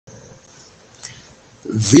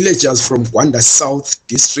Villagers from Gwanda South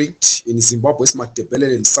District in Zimbabwe's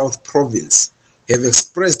Matebeleland South Province have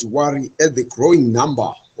expressed worry at the growing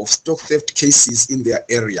number of stock theft cases in their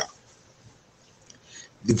area.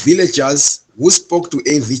 The villagers who spoke to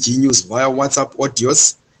AVG News via WhatsApp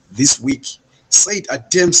audios this week said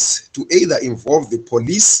attempts to either involve the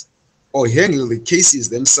police or handle the cases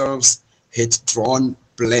themselves had drawn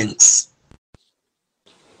blanks.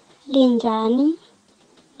 Linjani,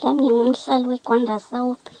 lami ngumhlali weGwanda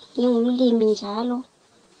South, ngingumlimi njalo.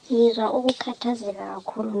 Ngizwa ukukhathazeka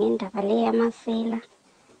kakhulu ngendaba le yamasela.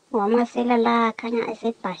 Ngoba amasela la akhanya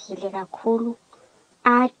esebhahile kakhulu,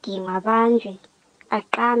 adingwa abanjwe,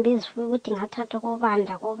 aqambe izifuyo ukuthi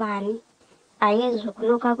ngathathwa kobani. Ayezwe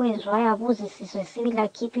khonokho akwezwayo, abuzisiswe sibili,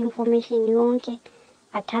 akhiphe information yonke,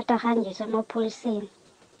 athatha ahanjiswe emapholiseni.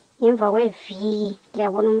 Ngemva kweviki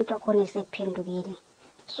liyabona umuntu wakhona esephendukile.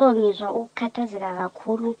 So ngizwa ukukhathazeka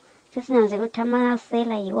kakhulu. Sesinanzela ukuthi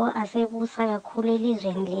amasela yiwo asebusa kakhulu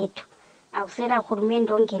elizweni lethu. Akusela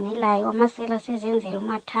hulumende ongenelayo, amasela sezenzela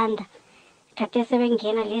umathanda. Khathesi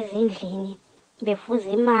sebengena lezi ndlini befuza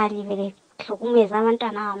imali, behlukumeza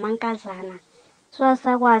abantwana abamankazana. So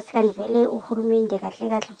asakwazi kanti vele uhulumende kahle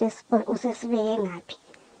kahle ukuthi usesibeke ngaphi.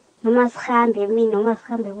 Noma sihambe emini noma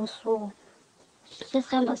sihambe ebusuku,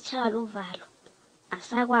 sesihamba sitshaya luvalo,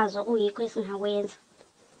 asakwazi okuyikho esingakwenza.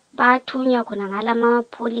 Bathunywa khona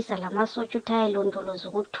ngalamapholisa lamasotsha ukuthi ayelondoloza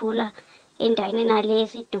ukuthula endaweni nale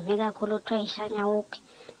esidume kakhulu okuthiwa iShanyawuke.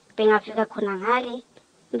 Bengafika khona ngale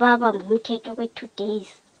babamba umthetho kwe-2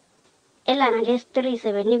 days. Elanga lesi-3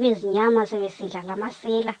 sebenikwa izinyama sebesidla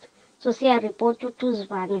lamasela. So siyaripota ukuthi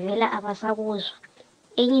uzibani vele abasakuzwa.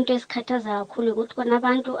 Enye into esikhathaza kakhulu ukuthi khona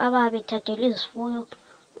abantu ababethathelwe izifuyo,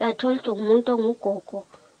 uyathola ukuthi umuntu ongugogo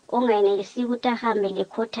ongayenelisi ukuthi ahambe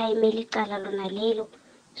lekhotha imeli icala lona lelo.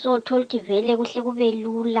 So uthola ukuthi vele kuhle kube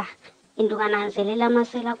lula and ungananzelela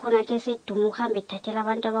amasela khona ke sedume uhambe ethathela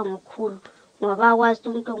abantu abangokhulu, ngoba bakwazi ukuthi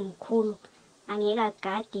umuntu ongukhulu angeke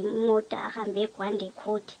agade imoto ahambe eGwanda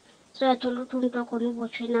ecourt. So uyathola ukuthi umuntu wakhona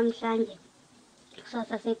ubotshwe namhlanje,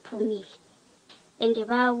 kusasa sephumile. And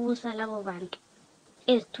bayabusa labo bantu,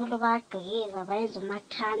 ezithulo bayagqekeza bayenza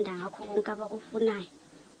umathanda ngakho konke abakufunayo.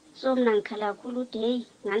 So mina ngikhala kakhulu ukuthi hey,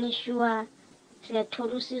 ngane sure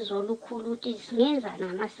siyathola usizo olukhulu ukuthi singenza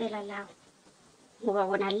namasela lawo, ngoba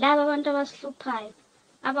bona laba abantu abasihluphayo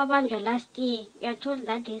ababanjwa last year, uyathola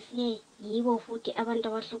that this year yibo futhi abantu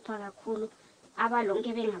abahlupha kakhulu,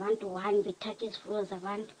 abalonke bengabantu 1 bethatha izifuyo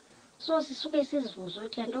zabantu. So sisuke sizivuza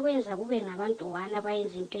ukuthi kanti okwenza kube ngabantu 1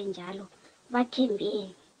 abayenza into enjalo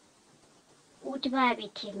bathembeni, ukuthi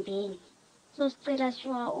bayabethembeni. So sicela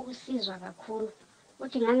sure ukusizwa kakhulu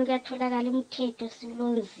ukuthi ngani kuyatholakala imithetho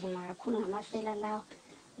silonzima kakhulu ngamasela lawo,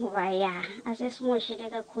 ngoba ya asesimoshile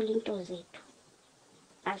kakhulu into zethu,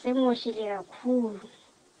 asemoshile kakhulu,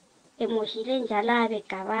 emoshile njalo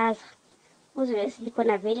abegabaza. Uzobe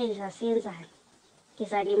sikhona vele ngisasenzani,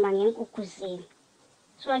 ngizalima ngenkukhu zenu.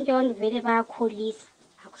 So nje vele bayakholisa,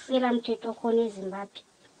 akusela mthetho khona eZimbabwe,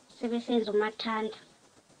 sebesenza umathanda.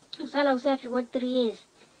 Usala kusafika 3 years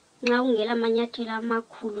nxa ungela amanyathelo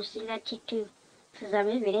amakhulu silathethwe,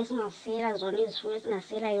 sizabe vele singasela zona izifuyo,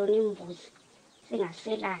 singasela yona imbuzi,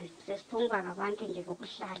 singaselani, sesiphunga ngabantu nje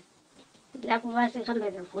bokuhlala. Lapho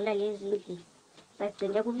basihamba bevula lezi ndlini,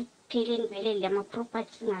 bagcine kupheleni vele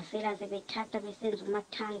lama-property singasela, sebethatha besenza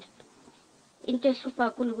umathanda. Into ehlupha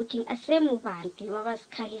kakhulu ukuthi asemubantu yibo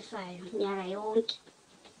abasikhalisayo nyaka yonke.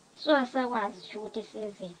 So asakwazi ukuthi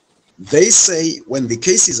senzeni. They say when the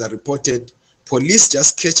cases are reported, police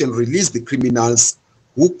just catch and release the criminals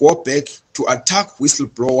who go back to attack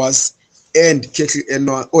whistleblowers and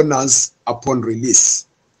cattle owners upon release.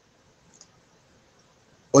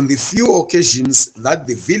 On the few occasions that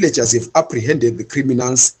the villagers have apprehended the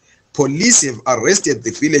criminals, police have arrested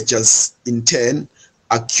the villagers in turn,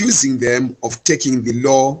 accusing them of taking the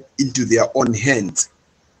law into their own hands.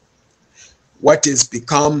 What has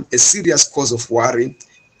become a serious cause of worry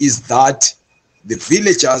is that the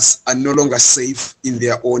villagers are no longer safe in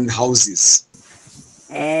their own houses.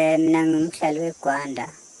 Mina ngumhlali weGwanda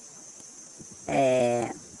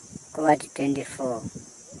kuwadi 24.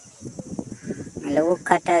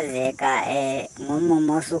 Ngilokukhathazeka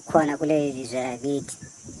ngomumo osukhona kule lizwe lakithi.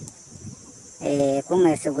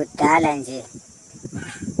 Kungesikudala nje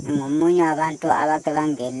ngomunye abantu abake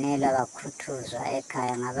bangenelwa bakhuthuzwa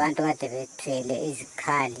ekhaya ngabantu kade bethwele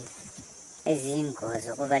izikhali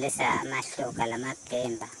eziyingozi ukubalisa amahloka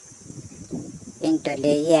lamabhemba. Into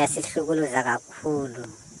le iyasihlukuluza kakhulu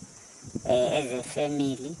as a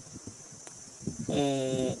family.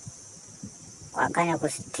 Kwakhanya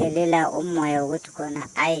kusithelela umoya ukuthi khona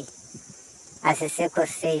ayi asisekho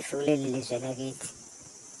safe kuleli lizwe lakithi.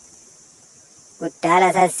 kudala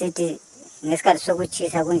sasithi ngesikhathi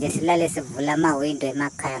sokuchisa kunje silale sivula amawindow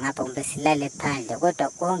emakhaya ngapha kumbe silale phandle, kodwa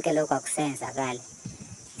konke lokhu akusenzakali.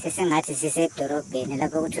 Sesingathi sisedorobheni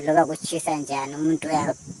lapho ukuthi loba kuchisa njani umuntu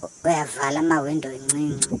uyavala amawindow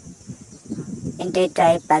incinci. Into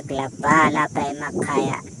ethiwa i-burglar bar lapha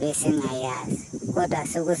emakhaya besingayazi, kodwa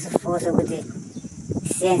sekusifosa ukuthi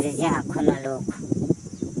siyenze njengakhona lokhu.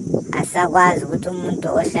 Asakwazi ukuthi umuntu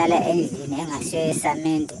ohlala endlini engasiyo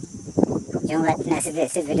esamende, njengoba thina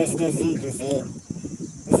sivele sinezindlu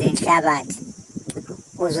zenhlabathi,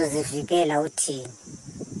 uzozivikela uthini?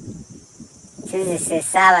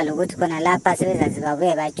 Sesaba lokuthi khona lapha sebezazi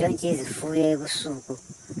babuye batshontshe izifuyo ebusuku,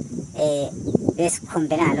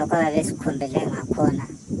 besikhombela ngalokho ababesikhombele ngakhona.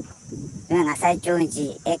 Bengasatshontshi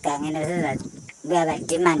egangeni, sezabuya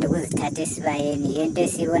badimande ukuzithatha esibayeni, yento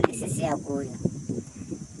esiyibona sesiya kuyo.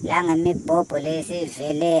 La ngemibhobho le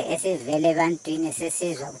esivele ebantwini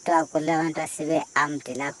sesizwa kuthiwa kulabantu asebe-armed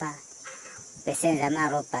lapha besenza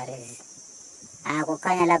ama-robberies.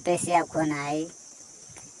 Kukhanya lapho esiya khona hayi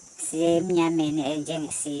siye emnyameni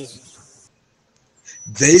enjengesizwe.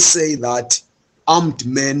 They say that armed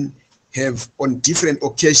men have on different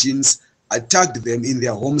occasions attacked them in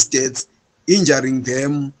their homesteads, injuring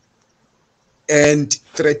them and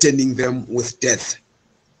threatening them with death.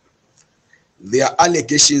 There are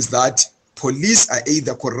allegations that police are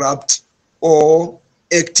either corrupt or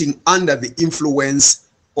acting under the influence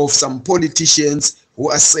of some politicians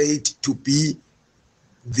who are said to be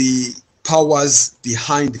the powers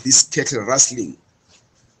behind this cattle rustling.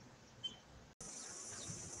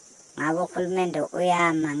 Ngabo uhulumende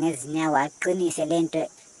uyama ngezinyawo aqinise lento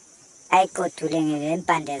ayikothule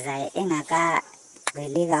ngempande zayo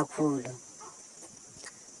engakagxili kakhulu,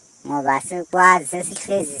 ngoba sikwazi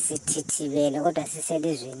sesihlezi sithithibele kodwa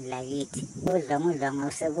siselizweni lakithi.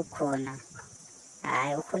 Udlwangu sebukhona.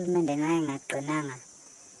 Hayi uhulumende naye engaqinanga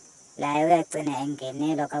laye uyagcina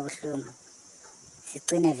engenelwa kabuhlungu,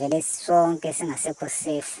 sigcine vele sonke singasekho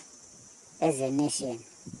safe as a nation.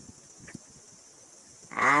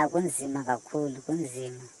 Kunzima kakhulu,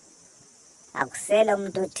 kunzima. Akusela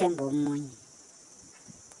umuntu othemba omunye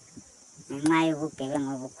ngenxa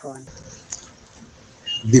yobugebengu obukhona.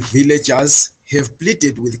 The villagers have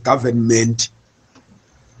pleaded with government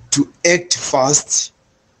to act fast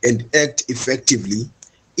and act effectively,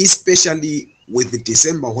 especially with the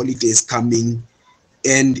December holidays coming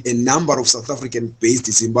and a number of South African-based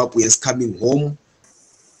Zimbabweans coming home.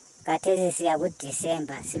 Kathesi siya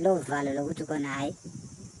kuDisemba silovalo lokuthi khona hayi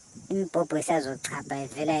imibhobho isazochapha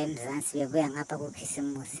ivela eMzansi bebuya ngapha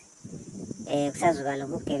kuKhisimusi. Kusazoba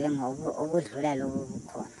lobugebengu obudlula lobu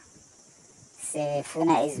bukhona.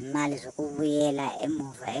 Sefuna izimali zokubuyela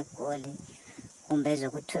emuva eGoli kumbe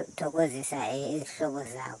zokuthokozisa izihlobo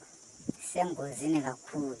zabo. Sengozini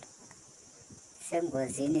kakhulu,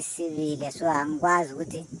 sengozini sibile. So angikwazi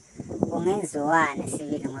ukuthi kungenziwani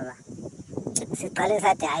sibili, ngoba siqale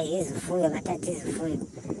sathi hayi izifuyo bathatha izifuyo,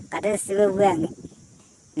 kathesi sebebuya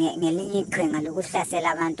ngelinye iqhinga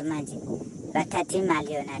lokuhlasela abantu. Manje bathatha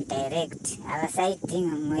imali yona direct,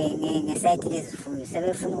 abasayidingi ngesayidi lezifuyo,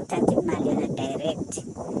 sebefuna ukuthatha imali yona direct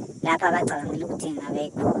lapha abacabangela ukuthi ngabe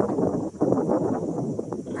ikhona.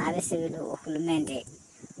 Ngabe sibili uhulumende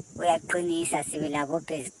uyaqinisa, sibili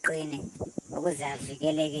abophe iziqine ukuze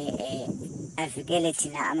avikele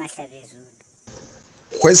thina amahlabezulu.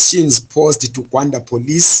 Questions posed to Gwanda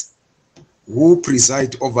police, who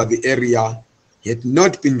preside over the area, had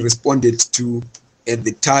not been responded to at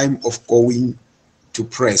the time of going to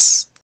press.